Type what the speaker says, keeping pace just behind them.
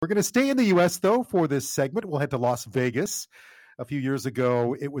We're going to stay in the U.S., though, for this segment. We'll head to Las Vegas. A few years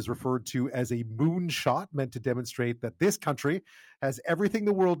ago, it was referred to as a moonshot, meant to demonstrate that this country has everything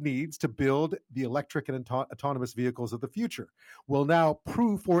the world needs to build the electric and autonomous vehicles of the future. Well, now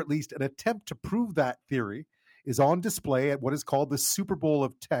proof, or at least an attempt to prove that theory, is on display at what is called the Super Bowl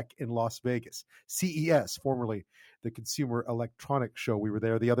of Tech in Las Vegas, CES, formerly the Consumer Electronics Show. We were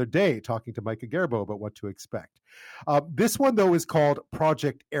there the other day talking to Micah Garbo about what to expect. This one, though, is called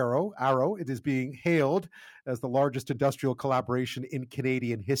Project Arrow. It is being hailed as the largest industrial collaboration in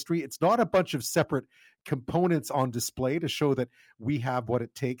Canadian history. It's not a bunch of separate components on display to show that we have what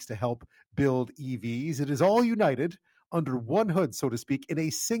it takes to help build EVs. It is all united under one hood, so to speak, in a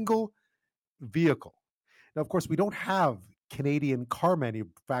single vehicle. Now, of course, we don't have Canadian car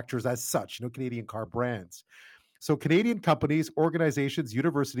manufacturers as such, Canadian car brands. So Canadian companies, organizations,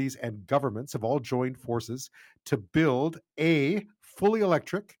 universities, and governments have all joined forces to build a fully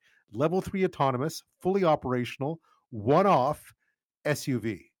electric, level 3 autonomous, fully operational, one-off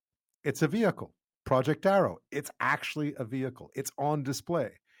SUV. It's a vehicle. Project Arrow. It's actually a vehicle. It's on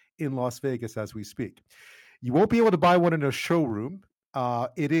display in Las Vegas as we speak. You won't be able to buy one in a showroom.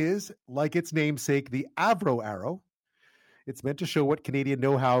 It is, like its namesake, the Avro Arrow. It's meant to show what Canadian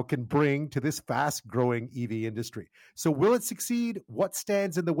know-how can bring to this fast-growing EV industry. So will it succeed? What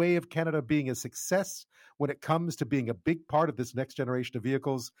stands in the way of Canada being a success when it comes to being a big part of this next generation of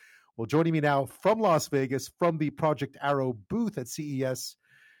vehicles? Well, joining me now from Las Vegas, from the Project Arrow booth at CES,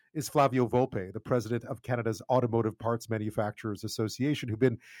 is Flavio Volpe, the president of Canada's Automotive Parts Manufacturers Association, who've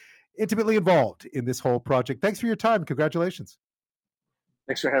been intimately involved in this whole project. Thanks for your time. Congratulations.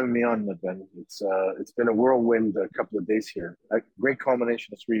 Thanks for having me on, Ben. It's been a whirlwind a couple of days here. A great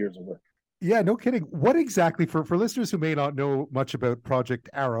culmination of 3 years of work. Yeah, no kidding. What exactly, for listeners who may not know much about Project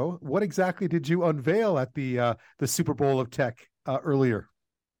Arrow, what exactly did you unveil at the Super Bowl of Tech earlier?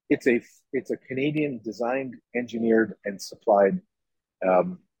 It's a Canadian designed, engineered, and supplied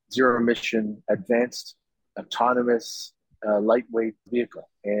zero emission, advanced, autonomous, lightweight vehicle.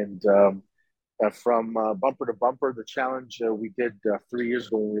 And from bumper to bumper, the challenge we did 3 years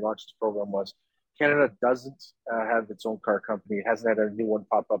ago when we launched this program was Canada doesn't have its own car company. It hasn't had a new one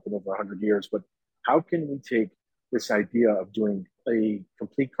pop up in over 100 years. But how can we take this idea of doing a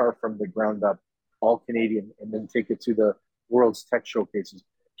complete car from the ground up, all Canadian, and then take it to the world's tech showcases?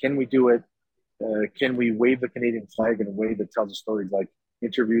 Can we do it? Can we wave the Canadian flag in a way that tells a story like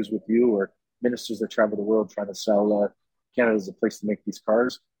interviews with you or ministers that travel the world trying to sell Canada as a place to make these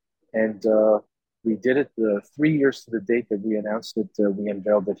cars? And we did it 3 years to the date that we announced it. We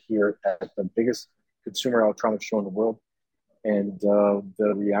unveiled it here at the biggest consumer electronics show in the world. And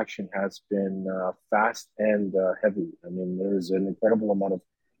the reaction has been fast and heavy. I mean, there's an incredible amount of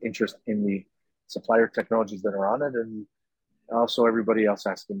interest in the supplier technologies that are on it. And also everybody else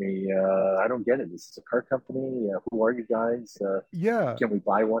asking me, I don't get it. This is a car company. Who are you guys? Can we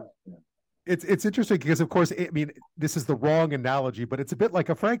buy one? Yeah. It's interesting because, of course, this is the wrong analogy, but it's a bit like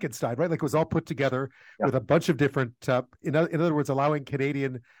a Frankenstein, right? Like it was all put together with a bunch of different, in other words, allowing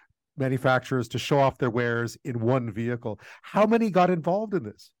Canadian manufacturers to show off their wares in one vehicle. How many got involved in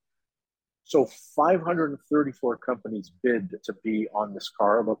this? So 534 companies bid to be on this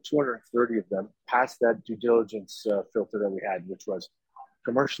car. About 230 of them passed that due diligence filter that we had, which was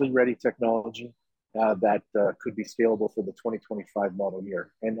commercially ready technology that could be scalable for the 2025 model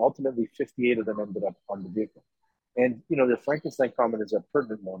year. And ultimately, 58 of them ended up on the vehicle. And, the Frankenstein comment is a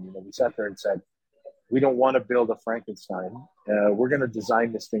pertinent one. We sat there and said, we don't want to build a Frankenstein. We're going to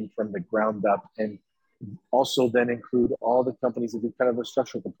design this thing from the ground up and also then include all the companies that do kind of the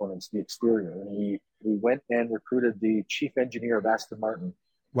structural components, the exterior. And we went and recruited the chief engineer of Aston Martin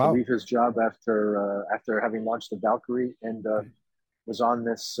to leave his job after having launched the Valkyrie and was on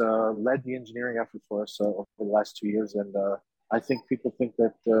this, led the engineering effort for us over the last 2 years. And I think people think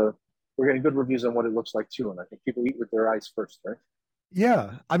that we're getting good reviews on what it looks like too. And I think people eat with their eyes first, right?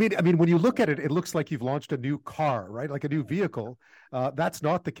 Yeah. I mean, when you look at it, it looks like you've launched a new car, right? Like a new vehicle. That's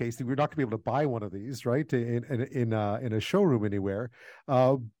not the case. We're not going to be able to buy one of these, right? In a showroom anywhere.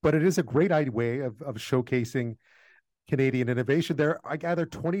 But it is a great way of showcasing Canadian innovation. There, I gather,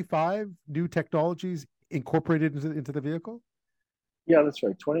 25 new technologies incorporated into the vehicle. Yeah, that's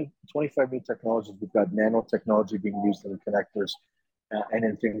right. 25 new technologies. We've got nanotechnology being used in the connectors and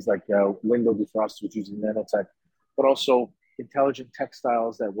in things like window defrost, which uses nanotech, but also intelligent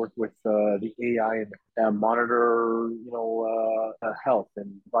textiles that work with the AI and monitor, health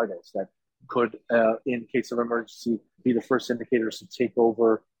and vitals that could, in case of emergency, be the first indicators to take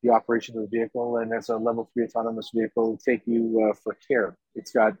over the operation of the vehicle. And as a level 3 autonomous vehicle, take you for care.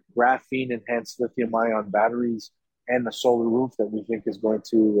 It's got graphene enhanced lithium ion batteries and the solar roof that we think is going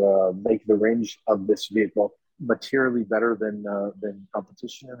to make the range of this vehicle materially better than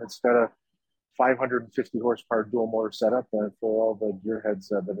competition. And it's got a 550 horsepower dual motor setup. And for all the gearheads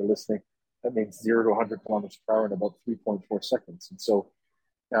that are listening, that means 0 to 100 kilometers per hour in about 3.4 seconds. And so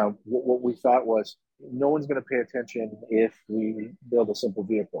what we thought was no one's going to pay attention if we build a simple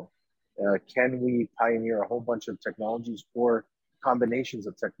vehicle. Can we pioneer a whole bunch of technologies or combinations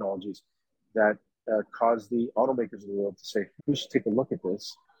of technologies that cause the automakers of the world to say, we should take a look at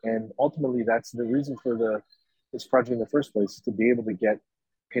this? And ultimately, that's the reason for this project in the first place, is to be able to get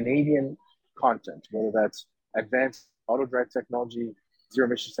Canadian content, whether that's advanced auto drive technology, zero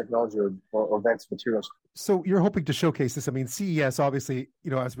emissions technology, or advanced materials. So you're hoping to showcase this. I mean, CES, obviously,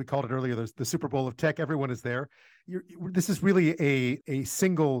 as we called it earlier, there's the Super Bowl of tech. Everyone is there. This is really a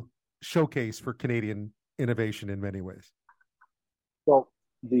single showcase for Canadian innovation in many ways. Well,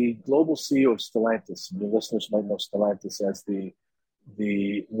 the global CEO of Stellantis, and your listeners might know Stellantis as the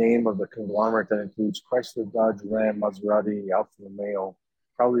name of the conglomerate that includes Chrysler, Dodge, Ram, Maserati, Alfa Romeo,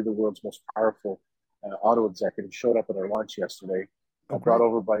 probably the world's most powerful auto executive, showed up at our launch yesterday, brought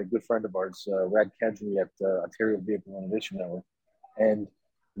over by a good friend of ours, Rad Kadri at Ontario Vehicle Innovation Network. And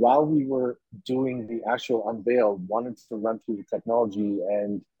while we were doing the actual unveil, wanted to run through the technology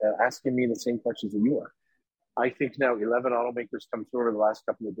and asking me the same questions that you are. I think now 11 automakers come through over the last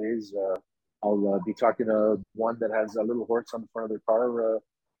couple of days. I'll be talking to one that has a little horse on the front of their car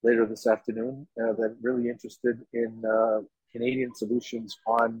later this afternoon that really interested in Canadian solutions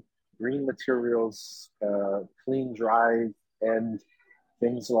on green materials, clean drive, and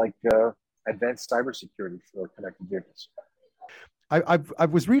things like advanced cybersecurity for connected vehicles. I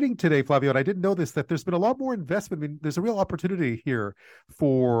was reading today, Flavio, and I didn't know this, that there's been a lot more investment. I mean, there's a real opportunity here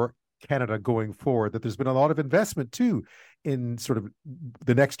for Canada going forward, that there's been a lot of investment too in sort of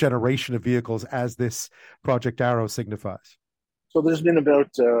the next generation of vehicles, as this Project Arrow signifies. So there's been about,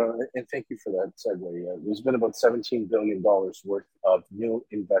 and thank you for that segue, there's been about $17 billion worth of new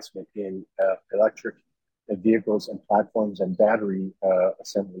investment in electric vehicles and platforms and battery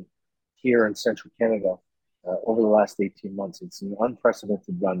assembly here in central Canada over the last 18 months. It's an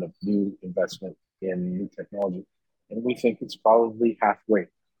unprecedented run of new investment in new technology. And we think it's probably halfway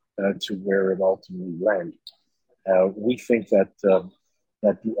to where it ultimately lands. We think that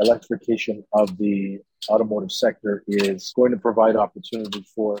that the electrification of the automotive sector is going to provide opportunity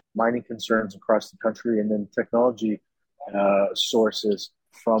for mining concerns across the country, and then technology sources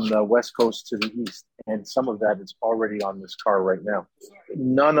from the west coast to the east. And some of that is already on this car right now.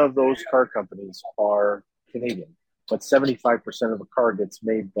 None of those car companies are Canadian, but 75% of the car gets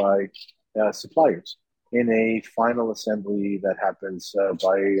made by suppliers in a final assembly that happens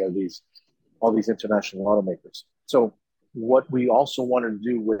by all these international automakers. So what we also wanted to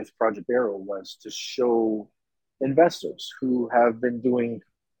do with Project Arrow was to show investors who have been doing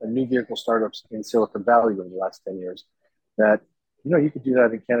new vehicle startups in Silicon Valley over the last 10 years that, you could do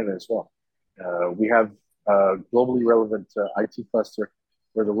that in Canada as well. We have a globally relevant IT cluster.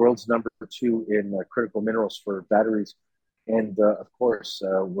 We're the world's #2 in critical minerals for batteries. And of course,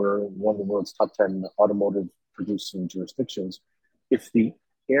 we're one of the world's top 10 automotive producing jurisdictions. If the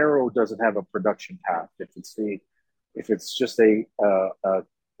Arrow doesn't have a production path, if it's just a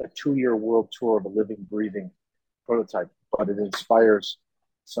 2-year world tour of a living, breathing prototype, but it inspires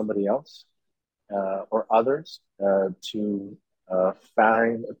somebody else or others to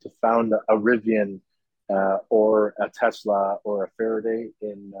found a Rivian or a Tesla or a Faraday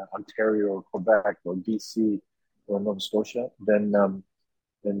in Ontario or Quebec or BC or Nova Scotia, then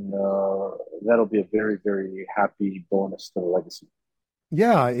that'll be a very, very happy bonus to the legacy.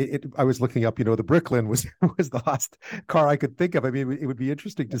 Yeah, I was looking up, the Bricklin was the last car I could think of. I mean, it would be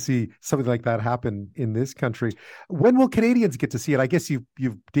interesting to see something like that happen in this country. When will Canadians get to see it? I guess you've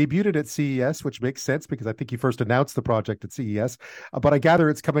debuted it at CES, which makes sense because I think you first announced the project at CES, but I gather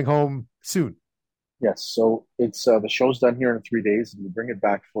it's coming home soon. Yes, so it's the show's done here in 3 days, and we bring it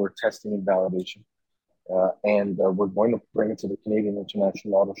back for testing and validation. And we're going to bring it to the Canadian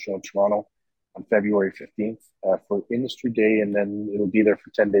International Auto Show in Toronto on February 15th for Industry Day, and then it'll be there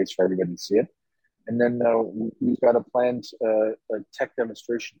for 10 days for everybody to see it. And then we've got a planned a tech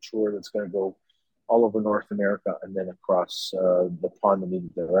demonstration tour that's going to go all over North America and then across the pond in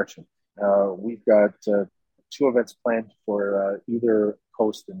either direction. We've got 2 events planned for either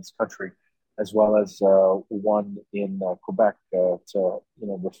coast in this country, as well as one in Quebec to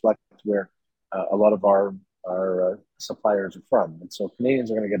reflect where a lot of our suppliers are from. And so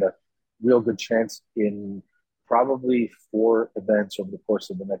Canadians are going to get a real good chance in probably 4 events over the course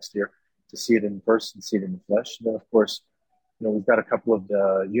of the next year to see it in person, see it in the flesh. And then, of course, We've got a couple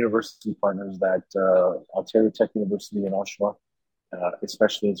of university partners that Ontario Tech University in Oshawa,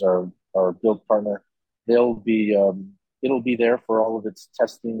 especially as our build partner. They'll be it'll be there for all of its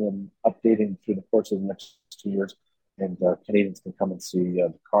testing and updating through the course of the next 2 years, and Canadians can come and see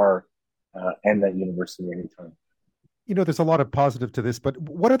the car and that university anytime. There's a lot of positive to this, but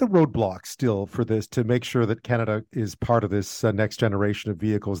what are the roadblocks still for this to make sure that Canada is part of this next generation of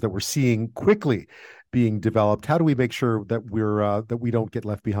vehicles that we're seeing quickly being developed? How do we make sure that we don't get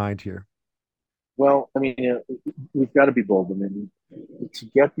left behind here? Well, I mean, we've got to be bold. I mean, to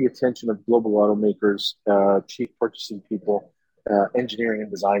get the attention of global automakers, chief purchasing people, engineering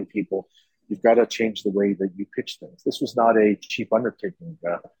and design people, you've got to change the way that you pitch things. This was not a cheap undertaking.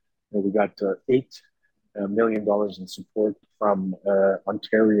 We got $8 million in support from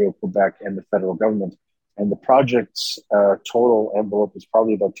Ontario, Quebec, and the federal government. And the project's total envelope is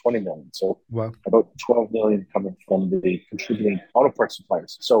probably about 20 million. So Wow. about 12 million coming from the contributing auto parts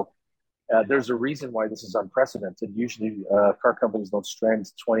suppliers. So there's a reason why this is unprecedented. Usually, car companies don't strand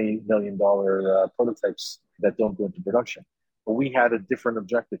 $20 million prototypes that don't go into production. But we had a different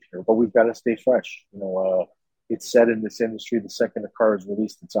objective here. But we've got to stay fresh. It's said in this industry, the second a car is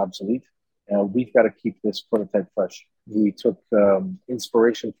released, it's obsolete. We've got to keep this prototype fresh. We took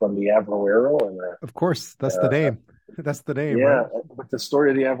inspiration from the Avro Aero, and of course, that's the name. That's the name, yeah. right? But the story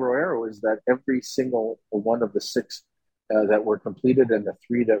of the Avro Aero is that every single one of the six that were completed and the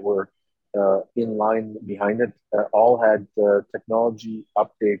three that were in line behind it all had technology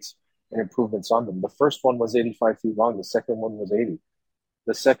updates and improvements on them. The first one was 85 feet long. The second one was 80.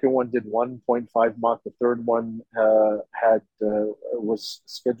 The second one did 1.5 Mach. The third one was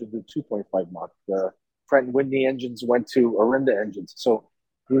scheduled to 2.5 Mach. The Pratt and Whitney engines went to Orinda engines. So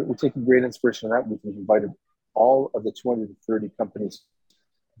we're taking great inspiration on that. We've invited all of the 230 companies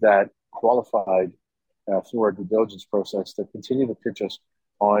that qualified through our due diligence process to continue to pitch us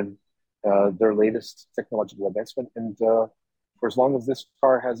on their latest technological advancement. And for as long as this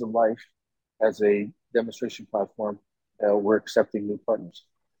car has a life as a demonstration platform, we're accepting new partners.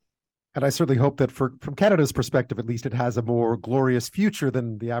 And I certainly hope that from Canada's perspective, at least, it has a more glorious future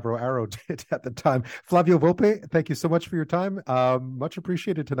than the Avro Arrow did at the time. Flavio Volpe, thank you so much for your time. Much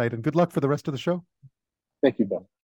appreciated tonight, and good luck for the rest of the show. Thank you, Ben.